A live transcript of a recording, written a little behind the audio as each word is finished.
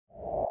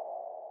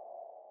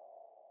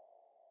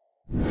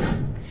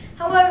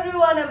Hello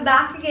everyone, I'm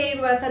back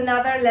again with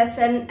another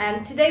lesson,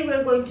 and today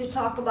we're going to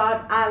talk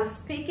about IELTS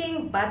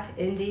speaking but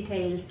in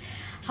details.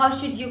 How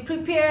should you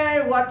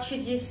prepare? What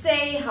should you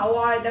say? How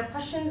are the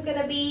questions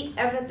gonna be?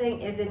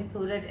 Everything is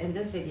included in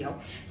this video.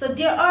 So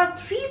there are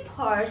three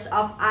parts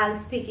of IELTS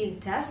speaking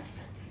test.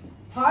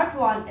 Part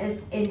 1 is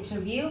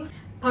interview.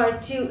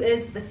 Part 2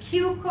 is the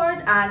cue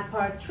card, and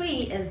part 3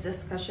 is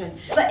discussion.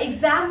 The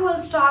exam will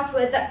start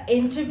with the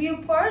interview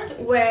part,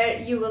 where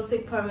you will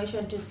seek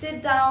permission to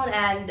sit down,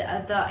 and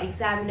the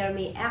examiner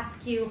may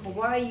ask you,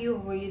 how are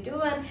you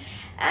doing?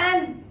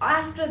 And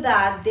after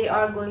that, they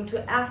are going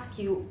to ask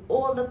you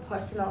all the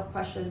personal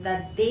questions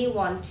that they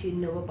want to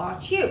know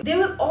about you. They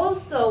will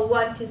also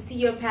want to see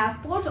your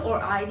passport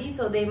or ID,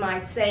 so they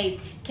might say,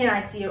 can I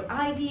see your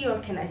ID or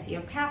can I see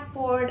your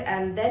passport?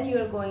 And then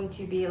you're going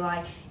to be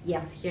like,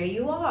 yes, here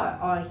you are,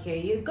 or here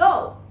you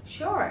go.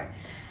 Sure.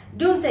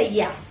 Don't say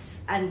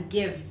yes and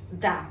give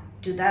that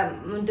to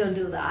them. Don't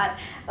do that.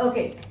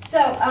 Okay, so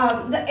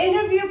the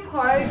interview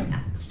part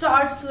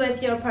starts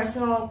with your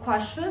personal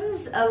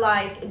questions,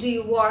 like do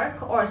you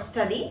work or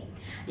study?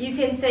 You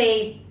can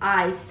say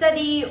I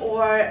study,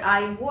 or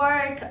I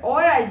work,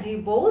 or I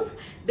do both.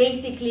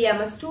 Basically,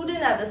 I'm a student,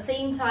 at the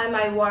same time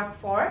I work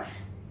for.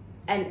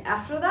 And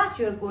after that,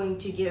 you're going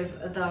to give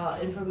the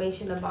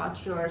information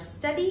about your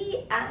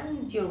study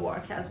and your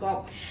work as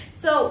well.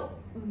 So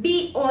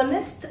be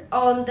honest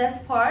on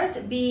this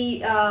part. Be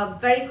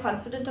very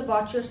confident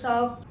about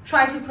yourself.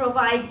 Try to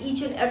provide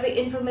each and every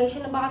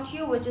information about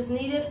you which is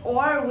needed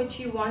or which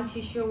you want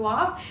to show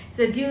off.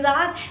 So do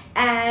that.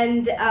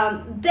 And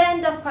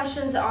then the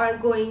questions are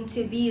going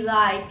to be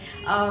like,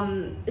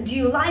 do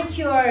you like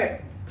your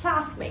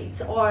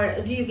classmates, or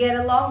do you get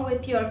along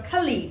with your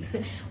colleagues?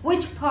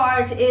 Which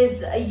part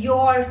is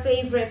your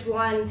favorite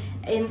one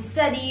in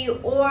study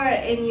or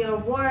in your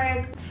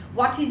work?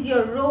 What is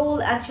your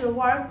role at your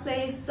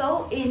workplace?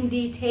 So in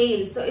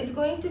detail. So it's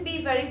going to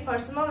be very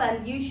personal,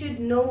 and you should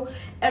know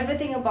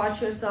everything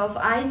about yourself.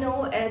 I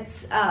know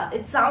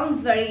it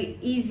sounds very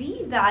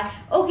easy that,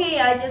 okay,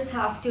 I just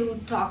have to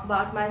talk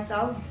about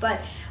myself, but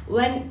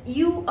when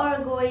you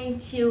are going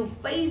to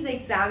face the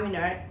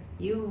examiner,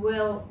 you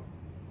will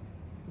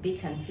be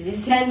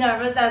confused and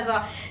nervous as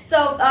well.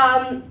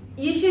 So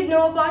you should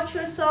know about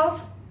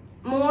yourself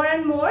more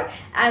and more,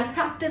 and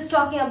practice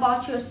talking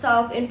about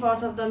yourself in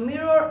front of the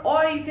mirror,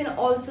 or you can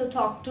also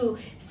talk to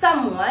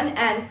someone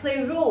and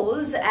play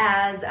roles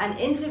as an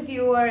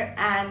interviewer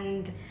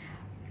and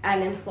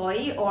an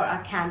employee or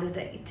a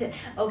candidate.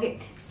 Okay,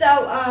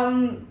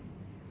 so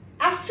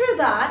after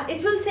that,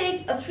 it will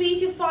take 3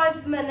 to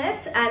 5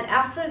 minutes, and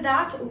after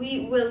that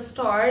we will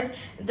start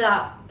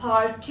the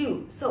part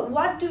 2. So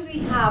what do we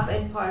have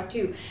in part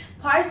 2?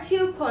 Part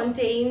 2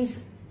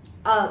 contains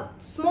a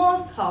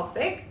small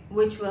topic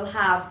which will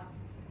have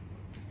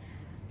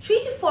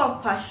 3 to 4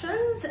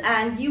 questions,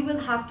 and you will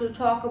have to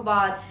talk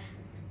about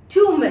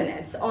 2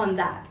 minutes on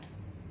that.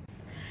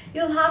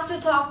 You'll have to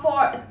talk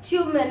for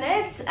 2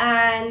 minutes,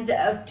 and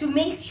to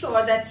make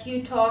sure that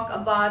you talk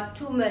about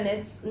 2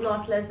 minutes,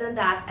 not less than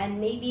that,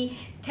 and maybe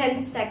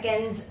 10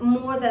 seconds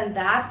more than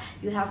that.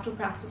 You have to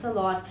practice a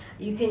lot.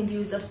 You can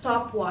use a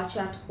stopwatch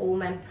at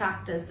home and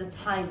practice the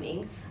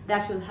timing.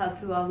 That will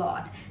help you a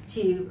lot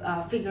to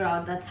figure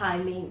out the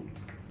timing.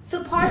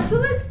 So part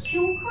 2 is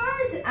cue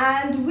card,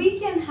 and we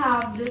can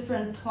have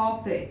different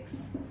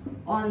topics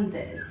on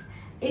this.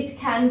 It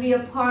can be a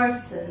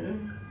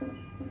person,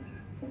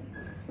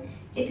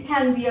 it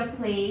can be a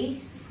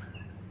place,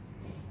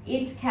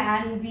 it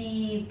can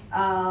be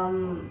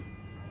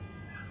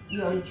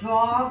your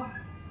job,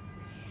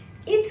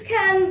 it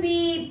can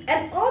be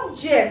an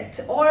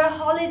object or a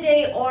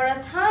holiday or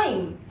a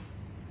time.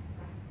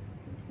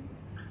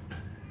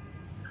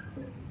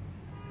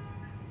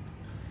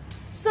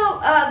 So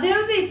there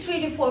will be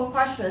 3 to 4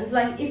 questions.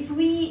 Like if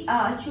we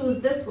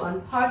choose this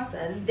one,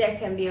 person, there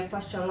can be a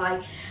question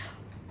like,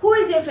 who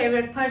is your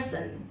favorite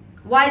person?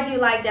 Why do you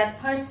like that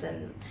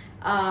person?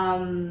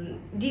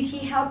 Did he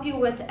help you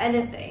with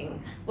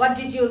anything? What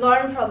did you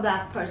learn from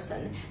that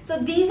person? So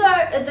these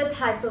are the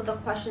types of the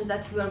questions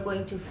that you are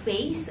going to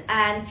face,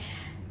 and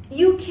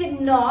you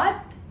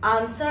cannot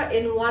answer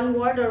in 1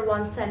 word or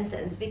 1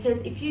 sentence, because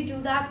if you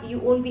do that, you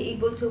won't be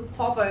able to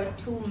cover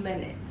 2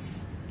 minutes.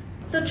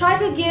 So try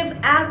to give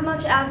as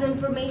much as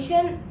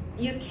information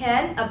you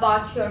can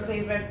about your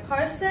favorite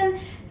person.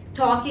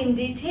 Talk in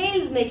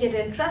details, make it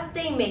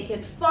interesting, make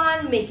it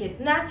fun, make it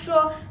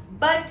natural,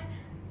 but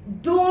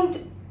don't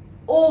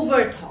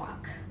over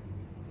talk.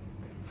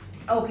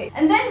 Okay,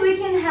 and then we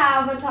can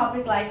have a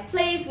topic like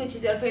place, which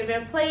is your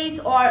favorite place,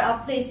 or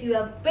a place you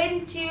have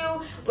been to.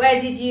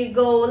 Where did you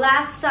go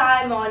last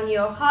time on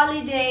your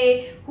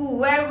holiday? Who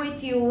were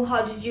with you?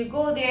 How did you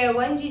go there?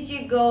 When did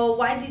you go?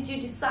 Why did you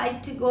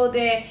decide to go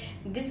there?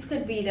 This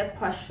could be the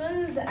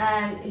questions.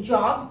 And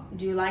job,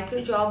 do you like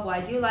your job? Why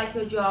do you like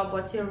your job?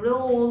 What's your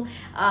role?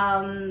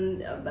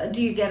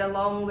 Do you get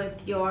along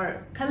with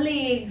your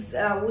colleagues?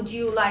 Would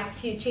you like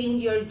to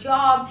change your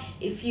job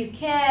if you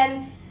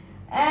can?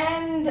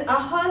 And a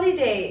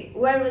holiday,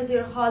 where was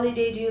your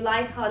holiday? Do you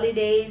like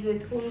holidays?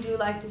 With whom do you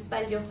like to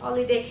spend your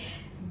holiday?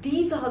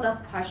 These are the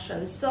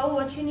questions. So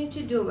what you need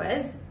to do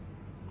is,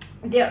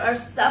 there are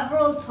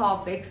several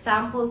topics,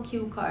 sample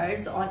cue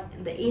cards on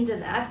the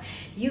internet.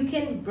 You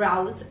can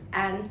browse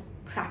and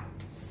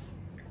practice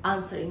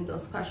answering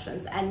those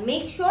questions, and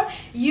make sure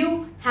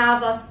you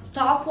have a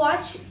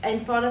stopwatch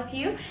in front of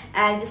you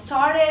and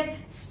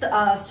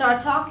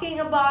start talking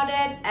about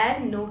it,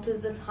 and notice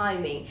the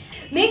timing.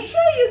 Make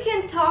sure you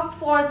can talk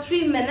for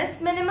 3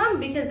 minutes minimum,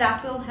 because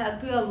that will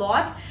help you a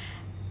lot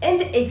in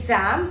the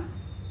exam.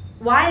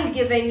 While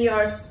giving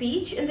your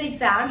speech in the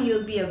exam,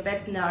 you'll be a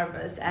bit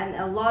nervous and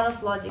a lot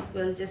of logics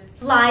will just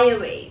fly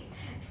away.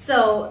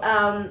 So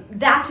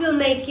that will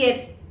make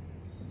it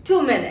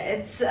 2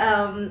 minutes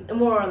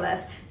more or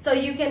less. So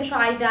you can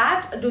try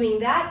doing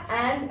that.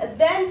 And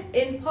then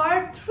in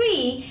part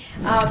 3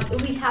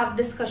 we have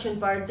discussion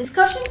part.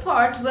 Discussion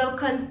part will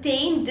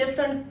contain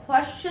different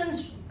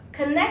questions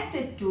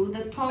connected to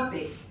the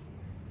topic.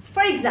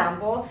 For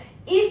example,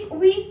 if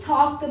we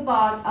talked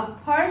about a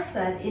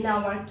person in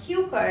our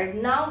cue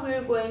card, now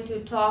we're going to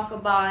talk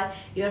about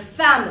your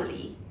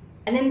family.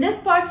 And in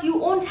this part, you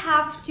won't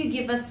have to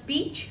give a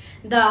speech.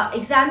 The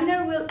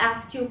examiner will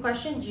ask you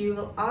questions, you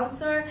will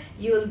answer,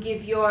 you will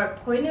give your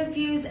point of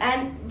views.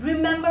 And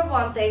remember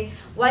one thing,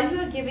 while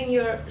you're giving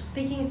your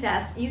speaking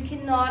test, you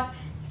cannot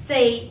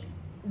say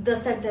the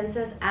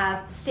sentences as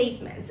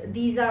statements.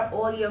 These are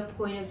all your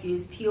point of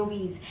views,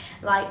 POVs.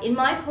 Like in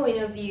my point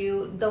of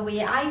view, the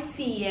way I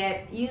see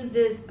it, use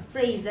these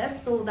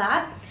phrases so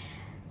that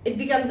it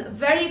becomes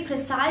very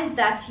precise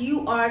that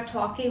you are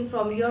talking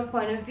from your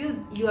point of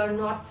view. You are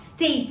not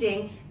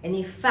stating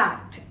any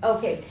fact.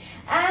 Okay.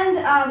 And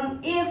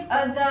if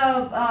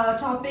the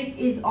topic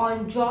is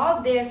on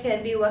job, there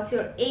can be what's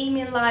your aim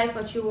in life,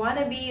 what you want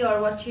to be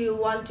or what you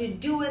want to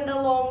do in the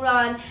long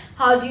run,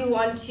 how do you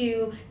want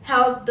to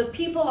help the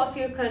people of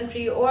your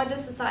country or the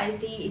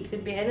society. It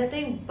could be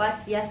anything, but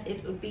yes,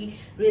 it would be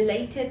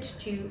related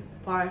to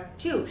part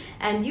 2.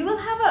 And you will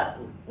have a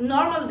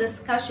normal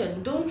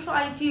discussion. Don't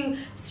try to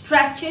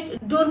stretch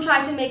it, don't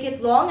try to make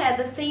it long. At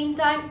the same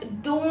time,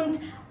 don't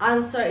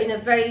answer in a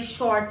very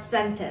short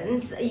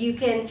sentence. You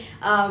can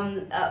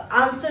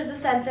answer the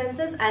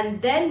sentences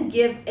and then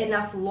give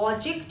enough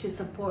logic to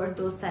support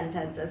those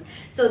sentences.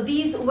 So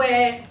these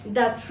were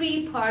the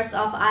 3 parts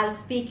of IELTS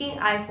speaking.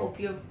 I hope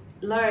you've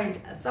learned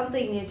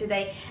something new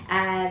today,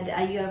 and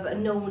you have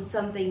known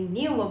something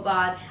new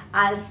about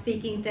IELTS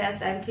speaking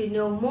test. And to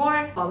know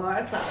more, follow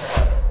our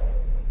classes.